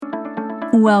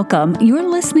Welcome. You're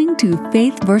listening to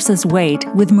Faith versus Weight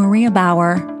with Maria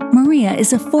Bauer. Maria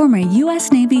is a former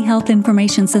U.S. Navy Health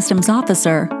Information Systems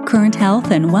officer, current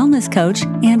health and wellness coach,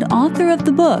 and author of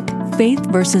the book Faith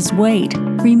versus Weight,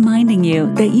 reminding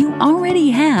you that you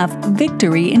already have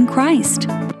victory in Christ.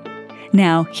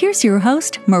 Now, here's your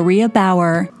host, Maria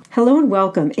Bauer. Hello and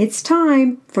welcome. It's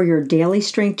time for your Daily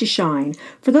Strength to Shine.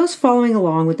 For those following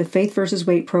along with the Faith versus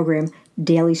Weight program,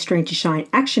 Daily Strength to Shine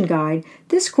Action Guide,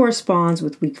 this corresponds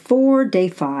with week 4, day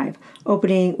 5,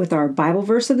 opening with our Bible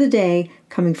verse of the day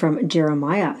coming from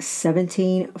Jeremiah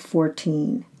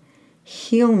 17:14.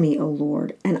 Heal me, O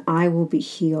Lord, and I will be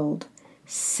healed.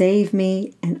 Save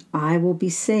me, and I will be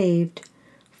saved,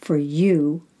 for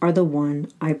you are the one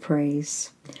I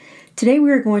praise. Today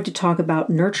we are going to talk about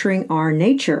nurturing our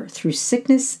nature through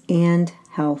sickness and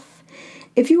health.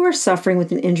 If you are suffering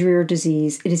with an injury or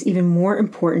disease, it is even more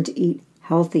important to eat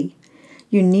healthy.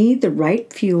 You need the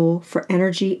right fuel for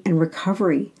energy and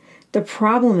recovery. The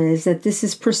problem is that this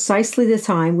is precisely the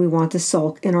time we want to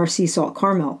sulk in our sea salt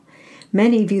caramel.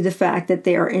 Many view the fact that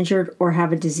they are injured or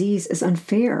have a disease as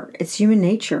unfair. It's human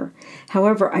nature.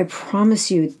 However, I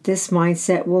promise you this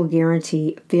mindset will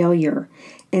guarantee failure.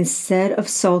 Instead of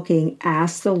sulking,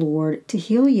 ask the Lord to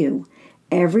heal you.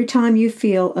 Every time you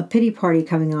feel a pity party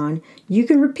coming on, you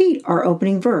can repeat our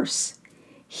opening verse.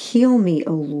 Heal me,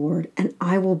 O Lord, and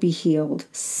I will be healed.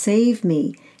 Save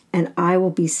me, and I will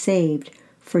be saved,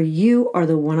 for you are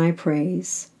the one I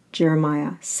praise.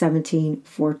 Jeremiah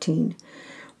 17:14.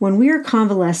 When we are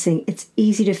convalescing, it's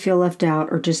easy to feel left out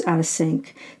or just out of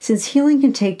sync. Since healing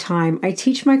can take time, I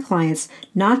teach my clients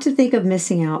not to think of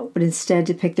missing out, but instead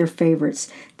to pick their favorites.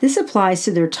 This applies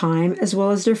to their time as well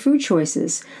as their food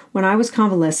choices. When I was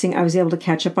convalescing, I was able to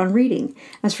catch up on reading.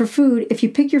 As for food, if you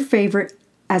pick your favorite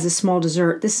as a small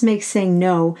dessert, this makes saying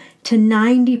no to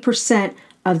 90%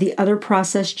 of the other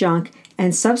processed junk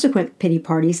and subsequent pity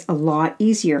parties a lot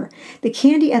easier. The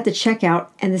candy at the checkout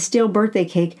and the stale birthday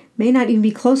cake may not even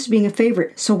be close to being a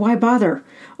favorite, so why bother?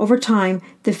 Over time,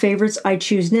 the favorites I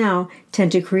choose now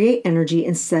tend to create energy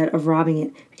instead of robbing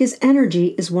it, because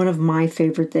energy is one of my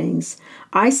favorite things.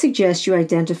 I suggest you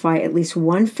identify at least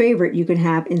one favorite you can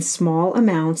have in small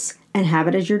amounts and have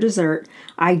it as your dessert,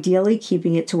 ideally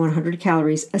keeping it to 100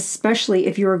 calories, especially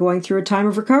if you are going through a time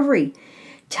of recovery.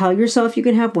 Tell yourself you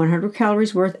can have 100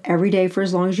 calories worth every day for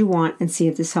as long as you want and see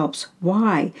if this helps.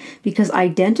 Why? Because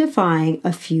identifying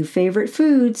a few favorite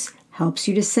foods helps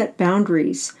you to set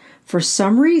boundaries. For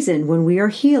some reason, when we are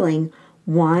healing,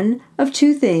 one of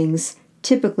two things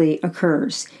typically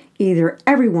occurs. Either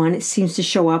everyone seems to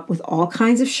show up with all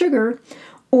kinds of sugar,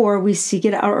 or we seek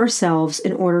it out ourselves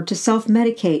in order to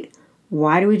self-medicate.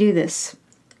 Why do we do this?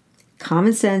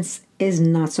 Common sense is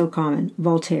not so common.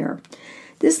 Voltaire.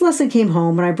 This lesson came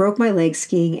home when I broke my leg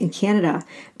skiing in Canada.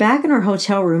 Back in our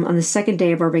hotel room on the second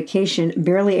day of our vacation,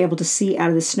 barely able to see out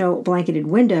of the snow-blanketed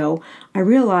window, I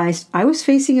realized I was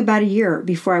facing about a year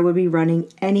before I would be running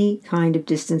any kind of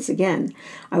distance again.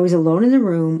 I was alone in the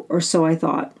room, or so I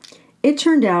thought. It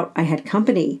turned out I had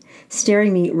company.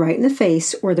 Staring me right in the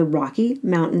face were the Rocky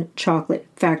Mountain Chocolate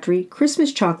Factory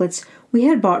Christmas chocolates we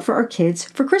had bought for our kids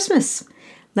for Christmas.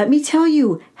 Let me tell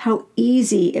you how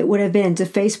easy it would have been to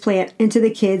faceplant into the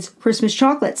kids' Christmas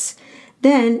chocolates.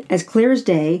 Then, as clear as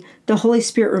day, the Holy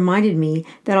Spirit reminded me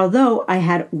that although I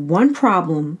had one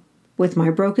problem with my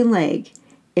broken leg,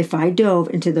 if I dove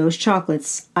into those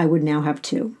chocolates, I would now have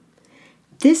two.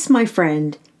 This, my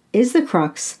friend, is the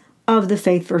crux of the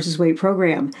Faith versus Weight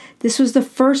program. This was the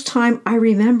first time I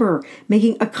remember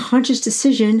making a conscious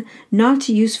decision not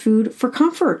to use food for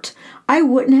comfort. I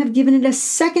wouldn't have given it a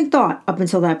second thought up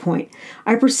until that point.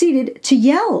 I proceeded to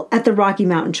yell at the Rocky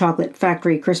Mountain Chocolate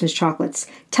Factory Christmas chocolates,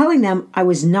 telling them I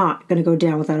was not going to go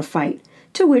down without a fight,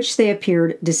 to which they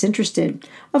appeared disinterested.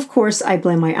 Of course, I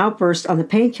blame my outburst on the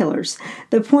painkillers.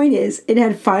 The point is, it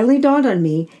had finally dawned on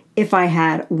me, if I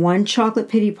had one chocolate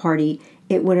pity party,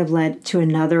 it would have led to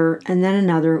another and then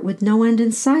another with no end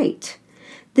in sight.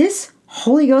 This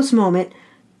Holy Ghost moment,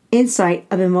 insight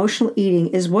of emotional eating,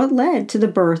 is what led to the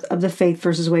birth of the Faith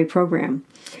versus Weight program.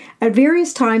 At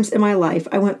various times in my life,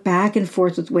 I went back and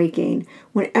forth with weight gain.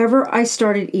 Whenever I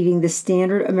started eating the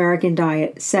standard American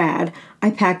diet, SAD,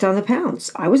 I packed on the pounds.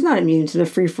 I was not immune to the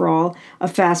free-for-all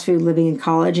of fast food living in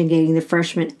college and gaining the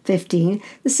freshman 15.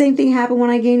 The same thing happened when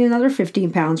I gained another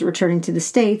 15 pounds returning to the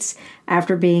States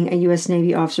after being a U.S.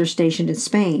 Navy officer stationed in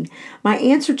Spain. My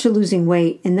answer to losing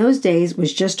weight in those days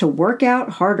was just to work out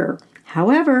harder.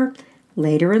 However,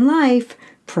 later in life,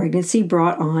 pregnancy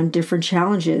brought on different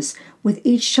challenges. With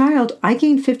each child, I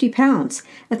gained 50 pounds.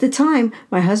 At the time,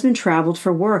 my husband traveled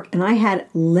for work and I had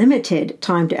limited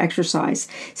time to exercise.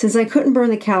 Since I couldn't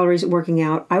burn the calories working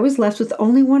out, I was left with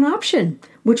only one option,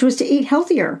 which was to eat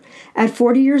healthier. At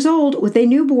 40 years old, with a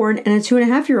newborn and a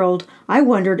 2.5-year-old, I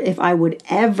wondered if I would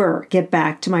ever get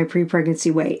back to my pre-pregnancy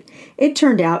weight. It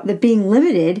turned out that being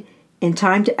limited in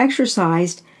time to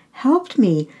exercise helped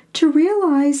me to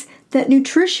realize that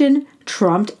nutrition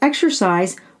trumped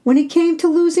exercise when it came to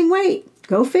losing weight.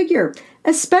 Go figure,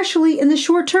 especially in the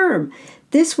short term.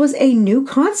 This was a new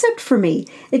concept for me.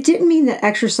 It didn't mean that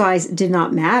exercise did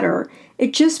not matter.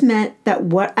 It just meant that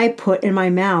what I put in my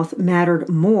mouth mattered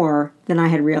more than I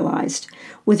had realized.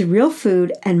 With real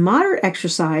food and moderate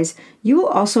exercise, you will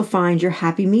also find your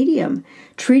happy medium.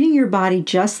 Treating your body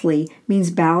justly means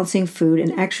balancing food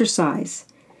and exercise.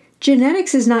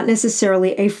 Genetics is not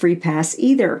necessarily a free pass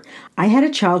either. I had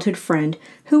a childhood friend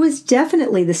who was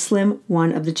definitely the slim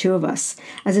one of the two of us.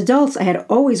 As adults, I had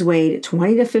always weighed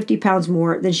 20 to 50 pounds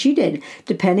more than she did,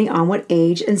 depending on what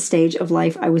age and stage of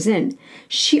life I was in.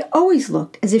 She always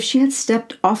looked as if she had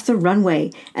stepped off the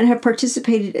runway and had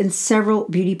participated in several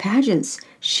beauty pageants.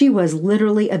 She was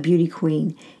literally a beauty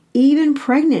queen. Even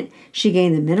pregnant, she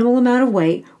gained the minimal amount of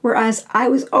weight, whereas I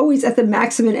was always at the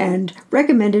maximum end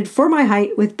recommended for my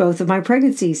height with both of my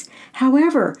pregnancies.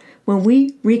 However, when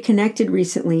we reconnected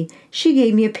recently, she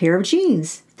gave me a pair of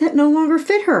jeans that no longer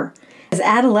fit her. As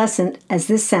adolescent as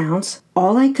this sounds,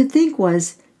 all I could think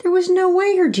was there was no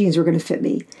way her jeans were going to fit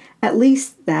me. At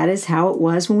least that is how it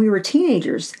was when we were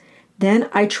teenagers. Then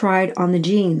I tried on the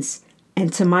jeans,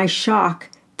 and to my shock,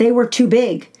 they were too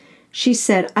big. She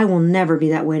said, "I will never be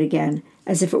that weight again,"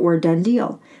 as if it were a done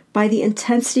deal. By the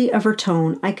intensity of her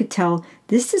tone, I could tell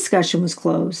this discussion was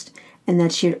closed and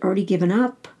that she had already given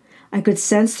up. I could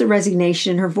sense the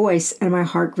resignation in her voice, and my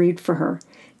heart grieved for her.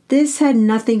 This had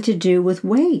nothing to do with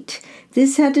weight.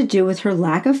 This had to do with her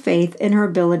lack of faith in her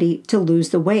ability to lose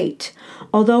the weight.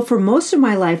 Although for most of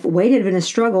my life weight had been a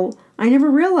struggle, I never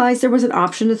realized there was an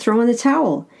option to throw in the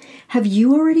towel. Have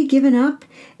you already given up?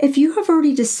 If you have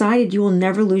already decided you will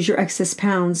never lose your excess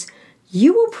pounds,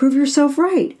 you will prove yourself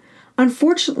right.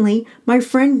 Unfortunately, my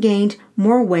friend gained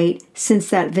more weight since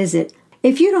that visit.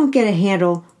 If you don't get a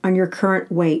handle on your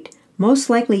current weight, most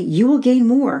likely you will gain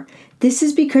more. This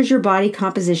is because your body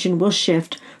composition will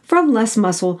shift from less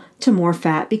muscle to more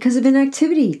fat because of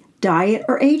inactivity, diet,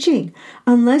 or aging,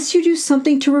 unless you do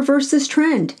something to reverse this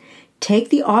trend. Take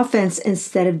the offense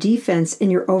instead of defense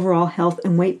in your overall health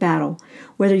and weight battle.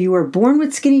 Whether you were born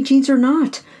with skinny jeans or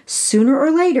not, sooner or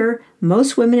later,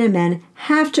 most women and men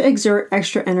have to exert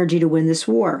extra energy to win this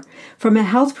war. From a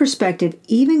health perspective,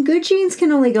 even good genes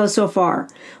can only go so far.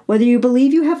 Whether you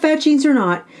believe you have fat genes or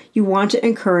not, you want to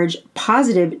encourage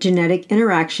positive genetic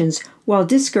interactions while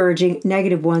discouraging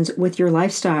negative ones with your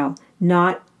lifestyle,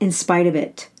 not in spite of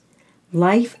it.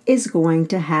 Life is going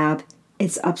to have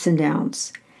its ups and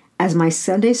downs. As my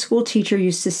Sunday school teacher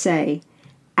used to say,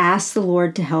 ask the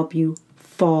Lord to help you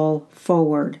fall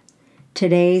forward.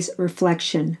 Today's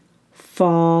reflection,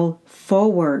 fall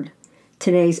forward.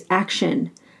 Today's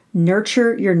action,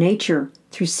 nurture your nature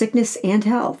through sickness and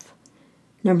health.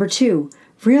 Number 2,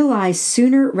 realize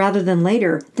sooner rather than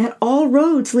later that all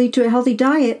roads lead to a healthy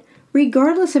diet,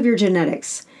 regardless of your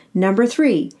genetics. Number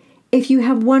 3, if you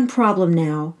have one problem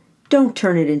now, don't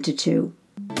turn it into 2.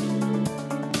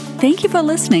 Thank you for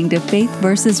listening to Faith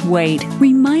versus Weight,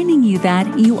 reminding you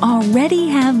that you already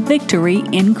have victory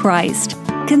in Christ.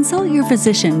 Consult your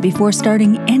physician before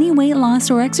starting any weight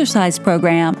loss or exercise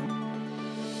program.